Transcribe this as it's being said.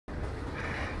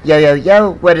Yo, yo,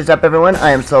 yo, what is up everyone? I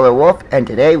am Solo Wolf, and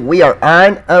today we are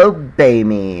on Obey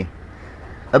Me.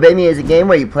 Obey Me is a game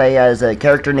where you play as a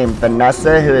character named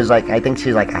Vanessa, who is like, I think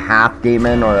she's like a half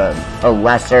demon or a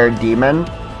lesser demon.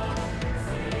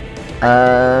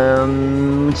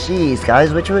 Jeez,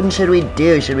 guys, which one should we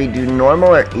do? Should we do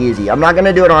normal or easy? I'm not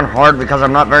gonna do it on hard because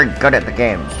I'm not very good at the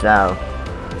game, so.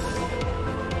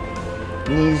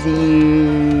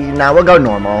 Easy. Now we'll go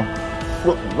normal.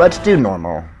 Let's do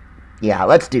normal. Yeah,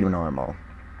 let's do normal.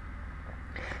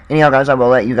 Anyhow, guys, I will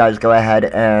let you guys go ahead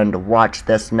and watch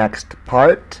this next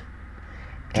part.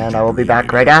 And I will be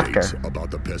back right after. About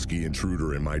the pesky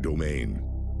intruder in my domain.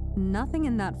 Nothing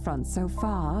in that front so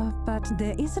far, but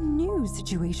there is a new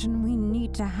situation we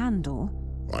need to handle.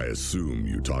 I assume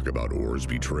you talk about Orr's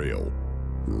betrayal,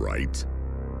 right?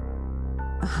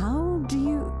 How do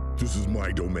you... This is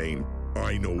my domain.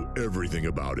 I know everything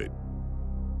about it.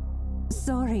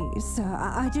 Sorry, sir,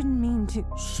 I didn't mean to...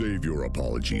 Save your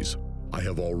apologies. I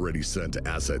have already sent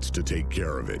assets to take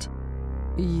care of it.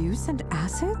 You sent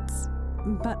assets?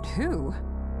 But who?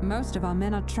 Most of our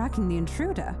men are tracking the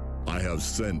intruder. I have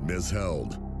sent Miss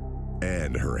Held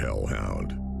and her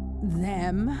hellhound.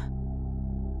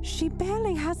 Them? She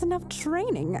barely has enough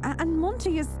training, and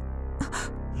Monty is...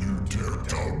 You dare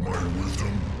doubt my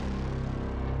wisdom?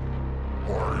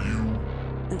 Are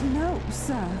you? No,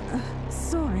 sir.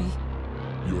 Sorry.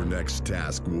 Your next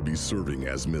task will be serving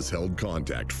as Miss Held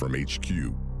contact from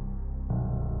HQ.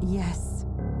 Yes,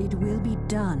 it will be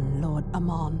done, Lord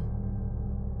Amon.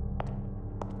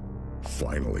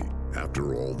 Finally,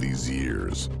 after all these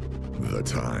years, the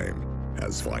time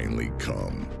has finally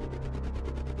come.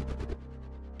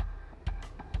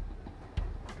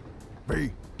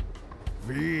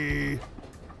 V.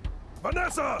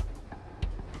 Vanessa!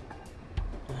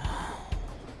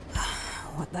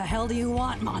 What the hell do you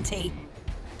want, Monty?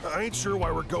 I ain't sure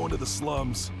why we're going to the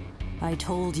slums. I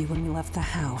told you when we left the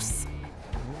house.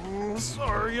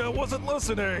 Sorry, I wasn't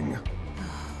listening.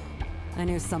 I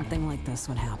knew something like this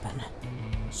would happen.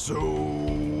 So,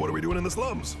 what are we doing in the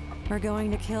slums? We're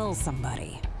going to kill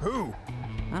somebody. Who?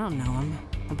 I don't know him.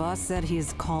 The boss said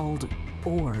he's called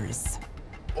Orrs.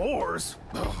 Orrs?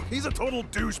 Ugh, he's a total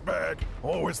douchebag.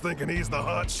 Always thinking he's the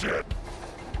hot shit.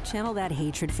 Channel that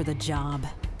hatred for the job.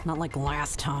 Not like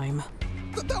last time.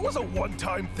 That was a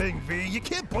one-time thing, V. You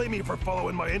can't blame me for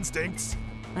following my instincts.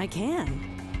 I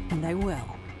can. And I will.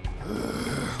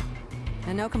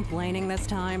 And no complaining this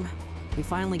time. We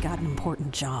finally got an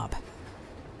important job.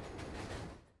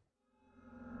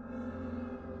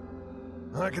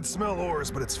 I can smell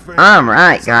Orrs, but it's fair.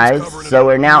 Alright, guys, so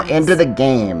we're now into the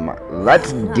game.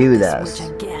 Let's do This this.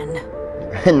 witch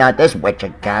again. Not this witch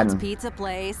It's again. pizza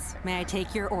place. May I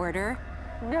take your order?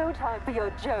 No time for your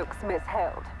jokes, Miss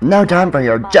Held. No time for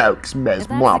your jokes, Miss If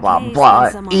that's blah the blah case, blah.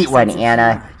 then someone Eat one, sense of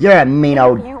Anna. humor. You're a mean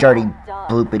old You dirty are done.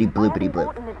 bloopity I have bloopity bloop.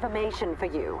 important information for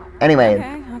you.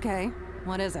 Anyway, Okay.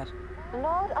 What is it?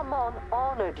 Lord Amon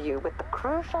honored you with the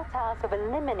crucial task of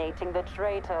eliminating the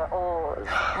traitor Orrs.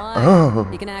 Why? Oh.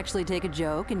 You can actually take a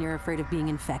joke and you're afraid of being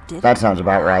infected? that sounds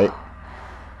about right.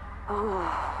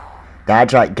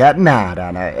 That's right, get mad,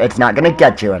 Anna. It's not gonna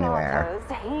get you anywhere.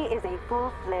 He is a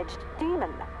full-fledged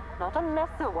demon, not a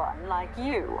lesser one like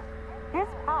you. His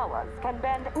powers can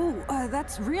bend... Ooh,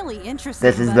 that's really interesting.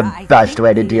 This is but the I best think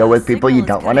way to the, deal with people you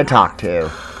signal don't is want to cutting talk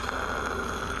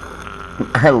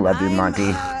off. to. I love you,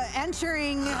 Monty.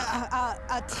 Entering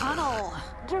a tunnel.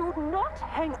 Do not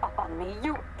hang up on me,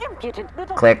 you impudent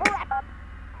little Click. brat.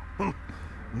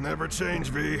 Never change,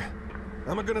 V.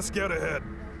 I'm gonna scout ahead.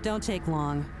 Don't take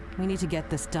long. We need to get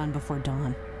this done before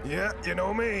dawn. Yeah, you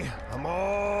know me. I'm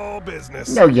all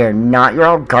business. No, you're not. You're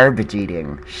all garbage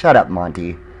eating. Shut up,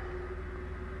 Monty.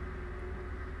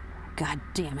 God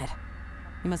damn it.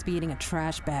 You must be eating a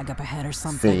trash bag up ahead or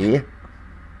something. See?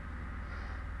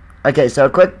 Okay, so a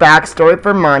quick backstory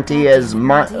for Monty is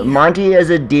Monty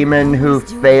is a demon who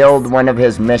failed one of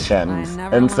his missions,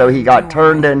 and so he got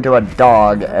turned into a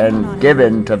dog and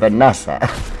given to Vanessa.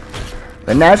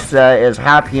 Vanessa is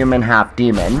half human, half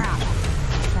demon,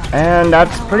 and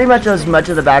that's pretty much as much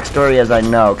of the backstory as I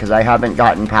know, because I haven't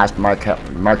gotten past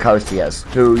Marcosius,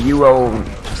 who you will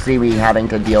see me having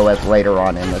to deal with later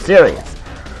on in the series.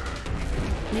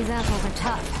 These assholes are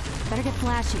tough. Better get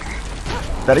flashier.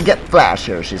 Better get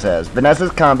flashier, she says.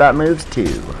 Vanessa's combat moves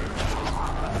too.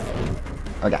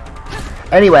 Okay.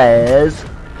 Anyways,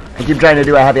 I keep trying to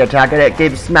do a heavy attack and it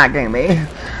keeps smacking me.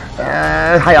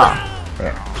 Hiya.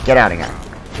 There, get out of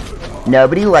here.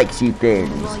 Nobody likes you things.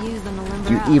 We'll use them to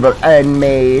limber You up. evil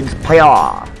unmades.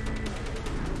 Hiya.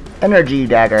 Energy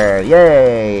dagger.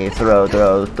 Yay. Throw,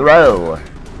 throw, throw.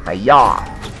 Hiya.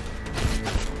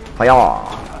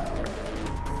 Hiya.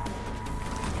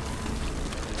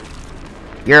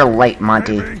 You're late,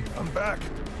 Monty. Maybe. I'm back.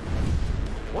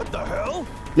 What the hell?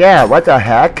 Yeah, what the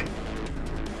heck?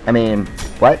 I mean,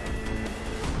 what?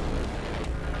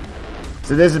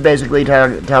 So this is basically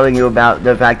telling you about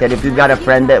the fact that if you've got a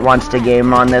friend that wants to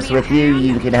game on this with you,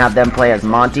 you can have them play as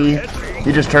Monty.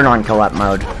 You just turn on co-op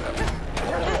mode.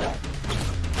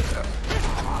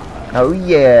 Oh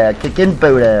yeah, kicking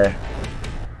Buddha.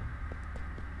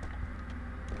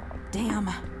 Damn,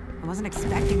 I wasn't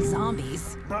expecting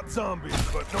zombies. Not zombies,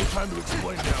 but no time to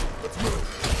explain now. Let's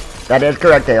move. That is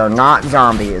correct, they are not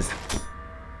zombies.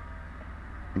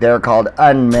 They're called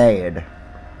Unmade.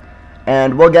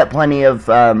 And we'll get plenty of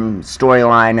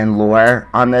storyline and lore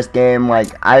on this game. Like,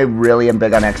 I really am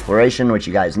big on exploration, which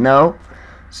you guys know.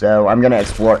 So I'm going to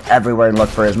explore everywhere and look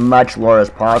for as much lore as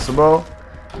possible.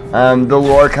 The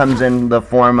lore comes in the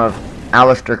form of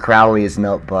Aleister Crowley's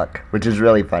notebook, which is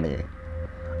really funny.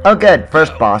 Oh good,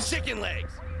 first boss. Chicken legs!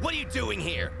 What are you doing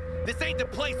here? This ain't the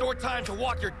place or time to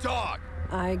walk your dog.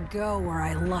 I go where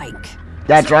I like.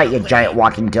 That's right, you giant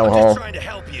walking I'm dillhole. just trying to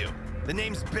help you. The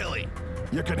name's Billy.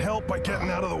 You can help by getting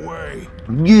out of the way.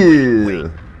 Yeah.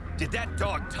 Did that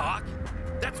dog talk?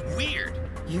 That's weird.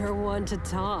 You're one to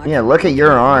talk. Yeah, look at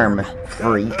your arm,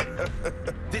 freak.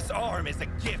 This arm is a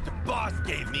gift Boss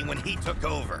gave me when he took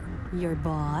over. Your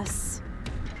boss?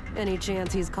 Any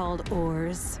chance he's called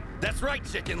Oars? That's right,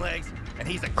 Chicken Legs. And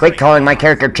he's a Quit great calling my boss.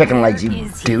 character Chicken Legs, you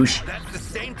Is he? douche. That's the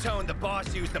same tone the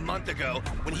boss used a month ago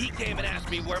when he came and asked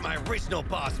me where my original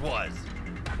boss was.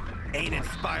 Ain't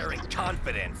inspiring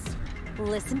confidence.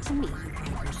 Listen to me,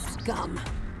 you vile scum.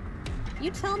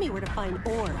 You tell me where to find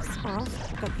Oars, or I'll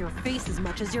fuck up your face as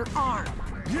much as your arm.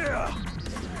 Yeah.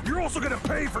 You're also gonna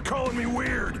pay for calling me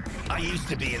weird. I used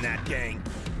to be in that gang,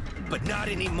 but not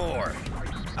anymore.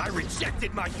 I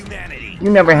rejected my humanity. You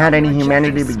never had any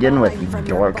humanity to Rejecting begin with, spine you from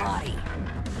your dork. body.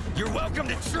 You're welcome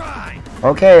to try.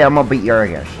 Okay, I'm gonna beat your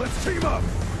ass. Let's team up.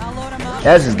 I'll load him up.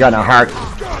 This is gonna hurt.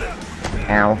 Got it.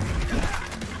 Ow.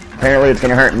 Apparently it's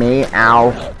gonna hurt me.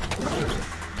 Ow.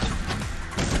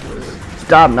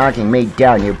 Stop knocking me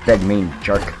down, you big mean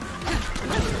jerk.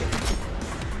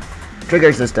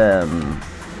 Trigger system.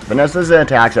 Vanessa's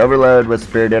attacks overload with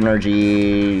spirit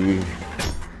energy.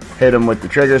 Hit him with the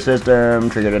trigger system.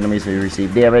 Triggered enemies who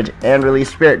receive damage and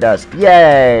release spirit dust.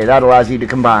 Yay! That allows you to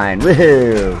combine.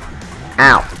 Woohoo!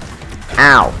 Ow.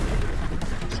 Ow.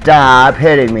 Stop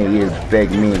hitting me, you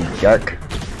big mean jerk.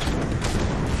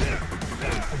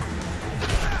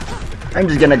 I'm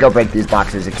just gonna go break these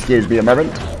boxes. Excuse me a moment.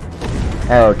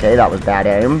 Okay, that was bad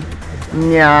aim.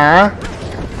 Yeah.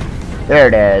 There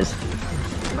it is.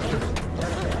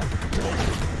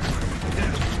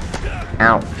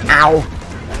 Ow. Ow.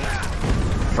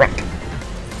 Frick.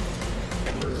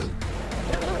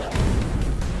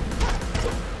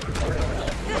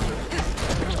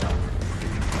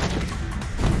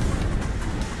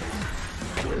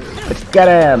 Let's get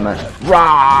him.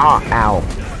 Raw. Ow.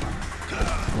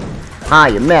 Ah,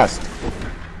 you missed.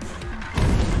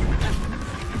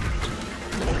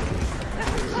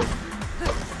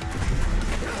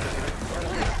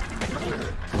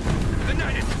 The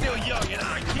night is still young and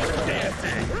I keep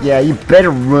dancing. Yeah, you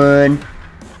better run.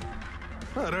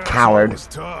 That Coward. was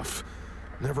tough.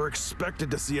 Never expected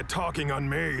to see a talking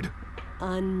Unmade.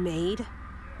 Unmade?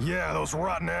 Yeah, those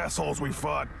rotten assholes we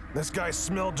fought. This guy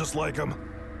smelled just like them.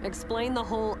 Explain the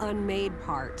whole unmade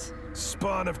part.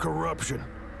 Spawn of corruption.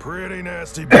 Pretty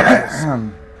nasty business.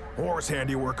 Horse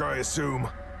handiwork, I assume.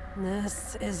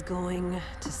 This is going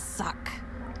to suck.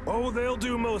 Oh, they'll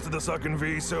do most of the sucking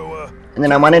V, so, And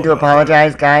then I wanted to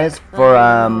apologize, guys, for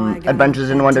I got Adventures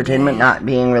in it Wondertainment today. not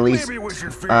being released maybe we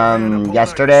should figure out how to pull out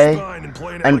yesterday. your spine and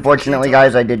play it like a Unfortunately, guitar.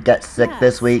 guys, I did get sick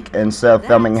this week, and so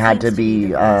filming had to be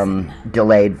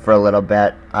delayed for a little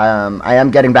bit. I am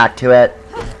getting back to it,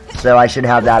 so I should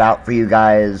have that out for you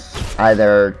guys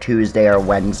either Tuesday or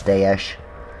Wednesday-ish.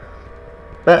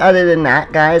 But other than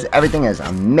that, guys, everything is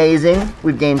amazing.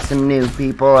 We've gained some new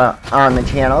people on the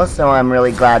channel, so I'm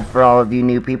really glad for all of you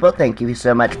new people. Thank you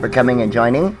so much for coming and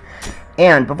joining.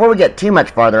 And before we get too much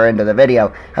farther into the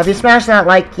video, have you smashed that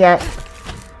like yet?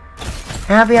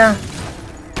 Have ya?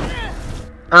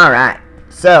 Alright,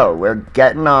 so we're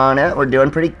getting on it. We're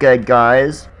doing pretty good,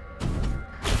 guys.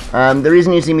 The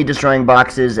reason you see me destroying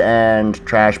boxes and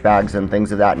trash bags and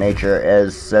things of that nature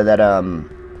is so that,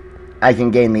 I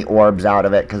can gain the orbs out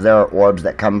of it, because there are orbs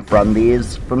that come from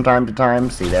these from time to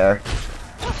time. See there?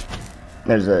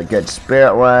 There's a good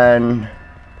spirit one.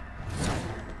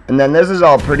 And then this is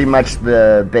all pretty much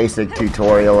the basic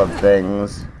tutorial of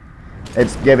things.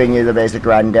 It's giving you the basic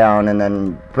rundown and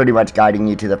then pretty much guiding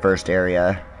you to the first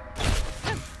area.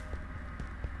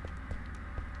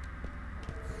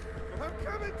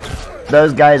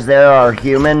 Those guys there are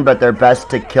human, but they're best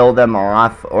to kill them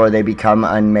off or they become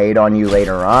unmade on you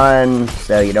later on,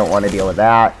 so you don't want to deal with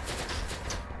that.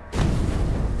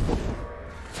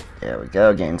 There we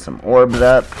go, gain some orbs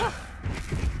up.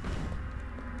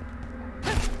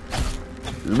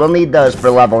 We'll need those for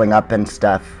leveling up and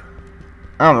stuff.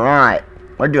 Alright,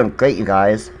 we're doing great, you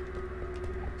guys.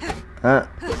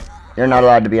 You're not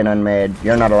allowed to be an unmade.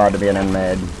 You're not allowed to be an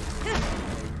unmade.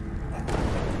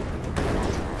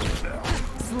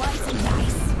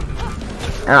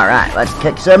 Alright, let's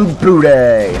kick some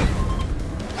booty.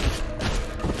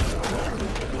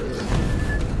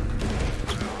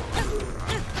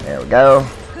 There we go.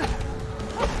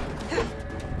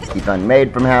 Keep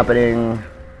unmade from happening.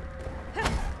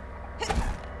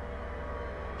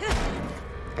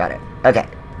 Got it. Okay.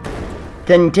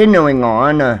 Continuing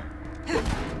on.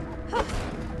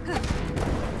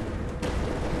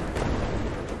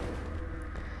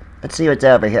 Let's see what's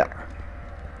over here.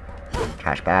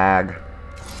 Trash bag.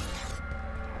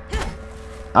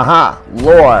 Aha!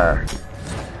 Lore.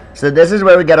 So this is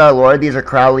where we get our lore. These are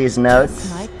Crowley's notes.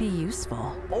 This might be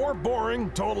useful. Or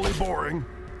boring, totally boring.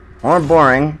 Or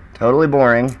boring. Totally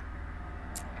boring.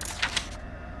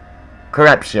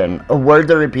 Corruption. A word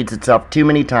that repeats itself too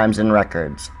many times in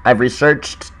records. I've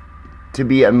researched to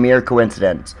be a mere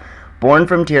coincidence. Born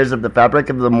from tears of the fabric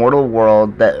of the mortal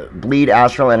world that bleed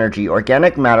astral energy,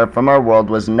 organic matter from our world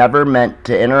was never meant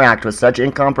to interact with such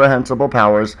incomprehensible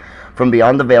powers from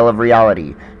beyond the veil of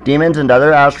reality. Demons and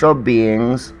other astral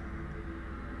beings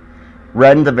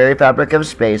rend the very fabric of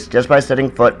space just by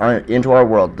setting foot into our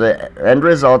world. The end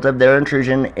result of their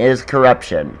intrusion is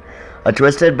corruption, a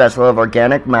twisted vessel of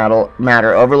organic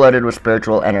matter overloaded with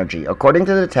spiritual energy. According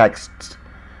to the texts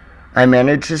I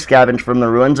managed to scavenge from the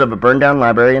ruins of a burned-down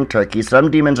library in Turkey, some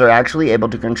demons are actually able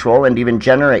to control and even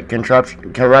generate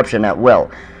corruption at will,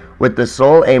 with the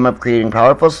sole aim of creating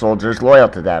powerful soldiers loyal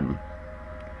to them.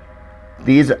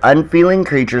 These unfeeling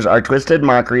creatures are twisted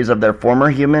mockeries of their former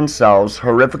human selves,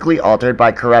 horrifically altered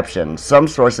by corruption. Some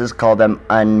sources call them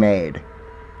unmade.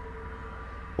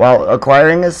 While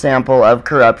acquiring a sample of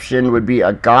corruption would be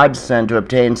a godsend to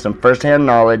obtain some first-hand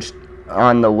knowledge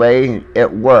on the way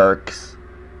it works,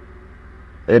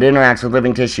 it interacts with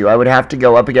living tissue. I would have to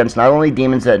go up against not only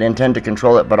demons that intend to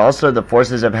control it, but also the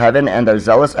forces of heaven and their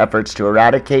zealous efforts to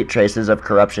eradicate traces of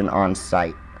corruption on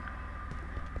sight.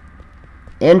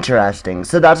 Interesting.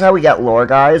 So that's how we get lore,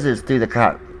 guys, is through the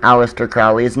Aleister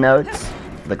Crowley's notes.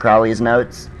 The Crowley's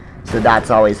notes. So that's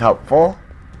always helpful.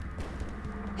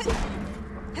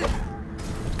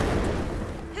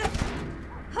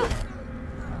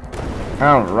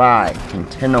 Alright,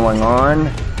 continuing on.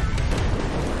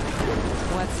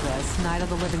 What's this? Night of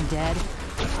the Living Dead?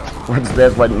 What's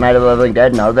this? What, Night of the Living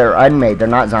Dead? No, they're unmade. They're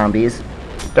not zombies.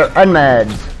 They're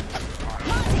unmeds.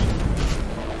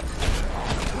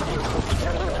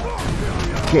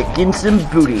 Kicking some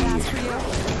booty.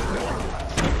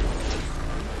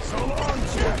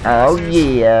 Oh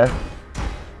yeah.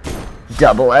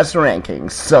 Double S ranking.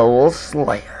 Soul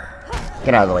Slayer.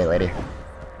 Get out of the way, lady.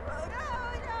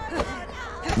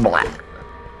 Black.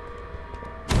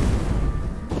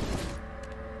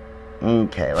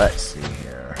 Okay, let's see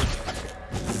here.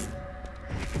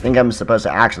 I think I'm supposed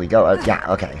to actually go. Yeah,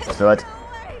 okay. So let's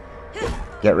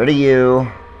get rid of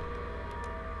you.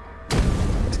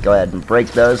 Let's go ahead and break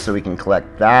those so we can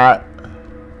collect that.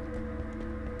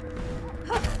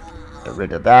 Get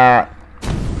rid of that.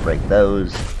 Break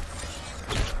those.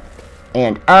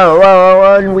 And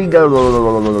and we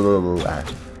go.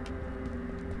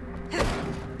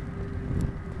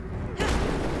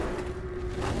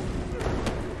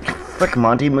 Frick,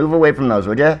 Monty, move away from those,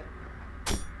 would ya?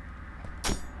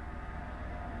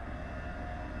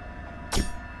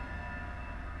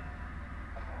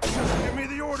 Give me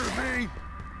the order, V.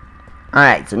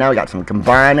 Alright, so now we got some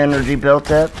combined energy built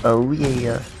up. Oh,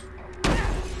 yeah.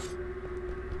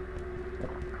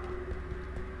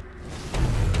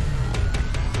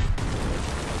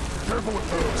 Careful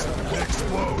with those. They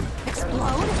explode.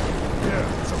 Explode?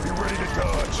 Yeah, so be ready to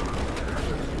dodge.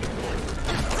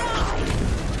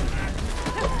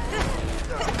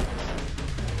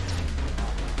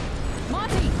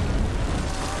 Monty!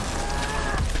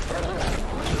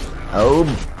 Oh,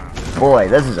 boy,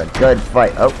 this is a good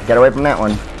fight. Oh, get away from that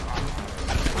one.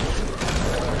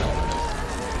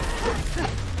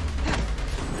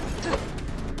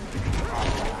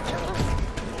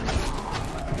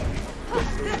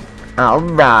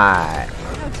 Alright.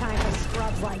 No time for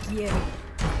scrubs like you.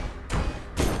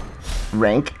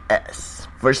 Rank S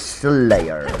for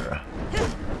Slayer.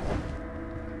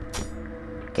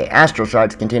 Okay, astral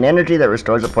shards contain energy that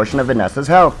restores a portion of Vanessa's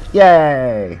health.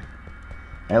 Yay!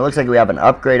 And it looks like we have an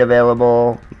upgrade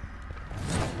available.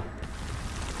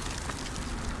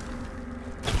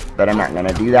 But I'm not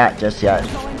gonna do that just yet.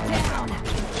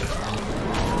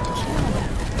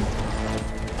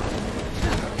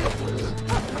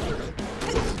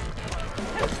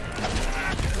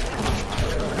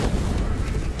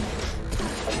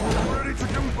 Ready to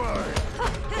combine.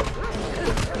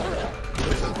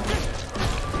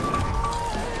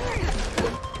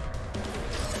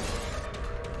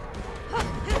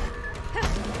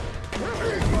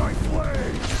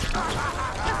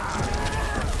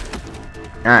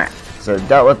 Alright, so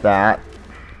dealt with that.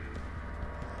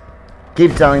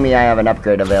 Keep telling me I have an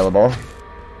upgrade available.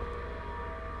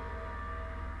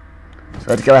 So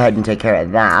let's go ahead and take care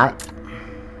of that.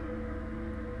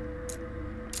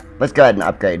 Let's go ahead and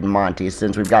upgrade Monty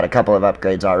since we've got a couple of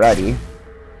upgrades already.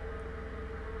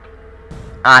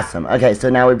 Awesome. Okay,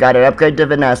 so now we've got an upgrade to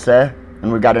Vanessa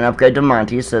and we've got an upgrade to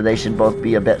Monty, so they should both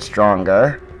be a bit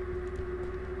stronger.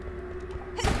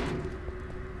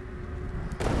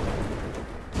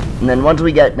 And then once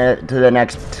we get to the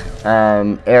next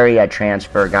area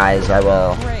transfer, guys, I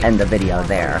will end the video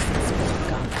there.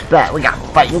 But we got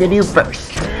fighting to do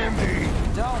first.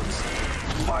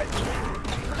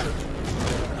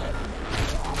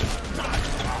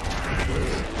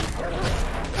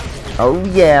 Oh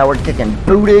yeah, we're kicking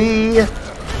booty.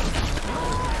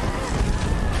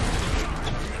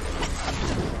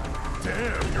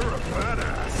 Damn, you're a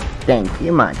badass. Thank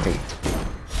you, Monty.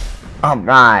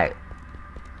 Alright.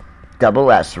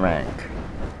 Double S rank.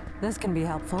 This can be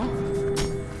helpful.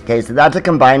 Okay, so that's a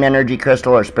combined energy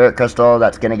crystal or spirit crystal.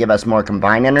 That's going to give us more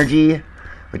combined energy,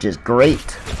 which is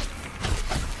great.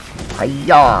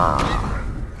 Hiya!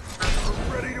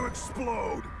 Ready to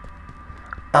explode.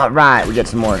 Alright, we get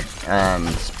some more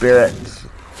spirit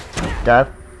stuff,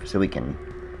 so we can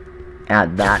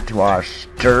add that to our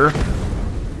stir.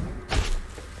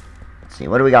 Let's see,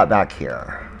 what do we got back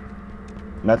here?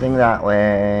 Nothing that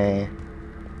way.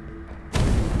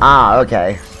 Ah,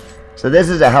 okay. So this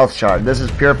is a health shard. This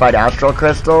is purified astral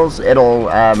crystals. It'll,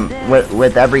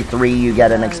 with every 3 you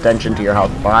get an extension to your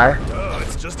health bar.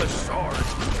 It's just a shard.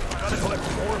 Gotta collect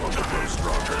more of them to grow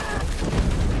stronger.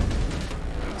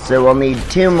 So we'll need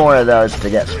 2 more of those to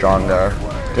get stronger,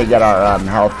 to get our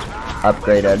health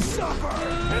upgraded.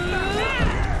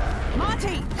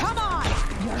 Monty, come on!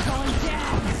 You're going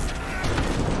down.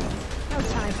 No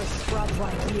time for scrubs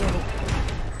like you.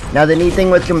 Now the neat thing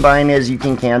with combine is you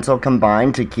can cancel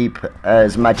combine to keep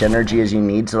as much energy as you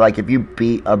need. So like if you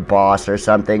beat a boss or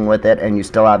something with it and you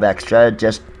still have extra,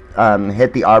 just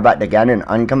hit the R button again and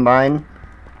uncombine.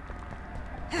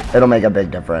 It'll make a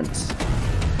big difference.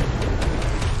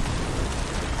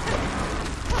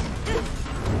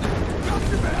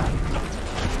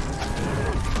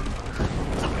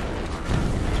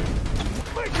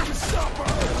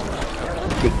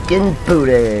 Kicking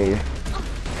booty.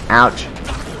 Ouch.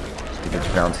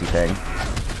 Stupid bouncy thing.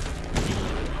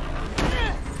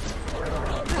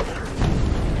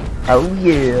 Oh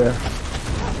yeah.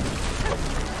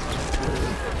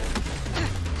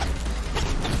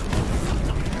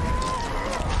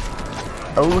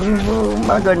 Oh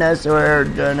my goodness, we're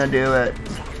gonna do it.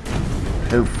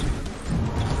 Oof.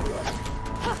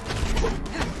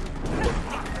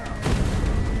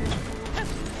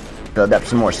 Build up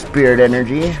some more spirit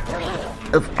energy.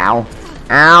 Oof, ow.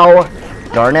 Ow!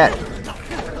 Darn it.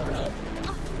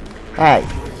 Hey,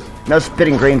 no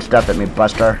spitting green stuff at me,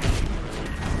 Buster.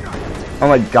 Oh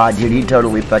my god, dude, he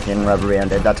totally fucking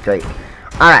rubber-banded. That's great.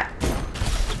 Alright.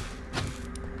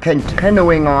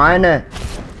 Continuing on. Oh,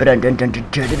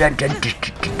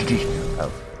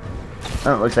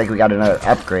 it looks like we got another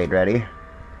upgrade ready.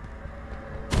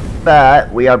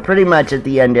 But we are pretty much at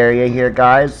the end area here,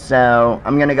 guys. So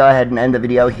I'm going to go ahead and end the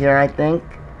video here, I think.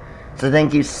 So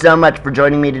thank you so much for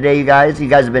joining me today, you guys. You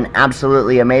guys have been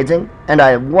absolutely amazing. And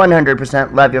I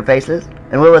 100% love your faces.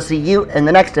 And we will see you in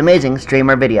the next amazing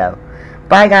streamer video.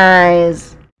 Bye, guys.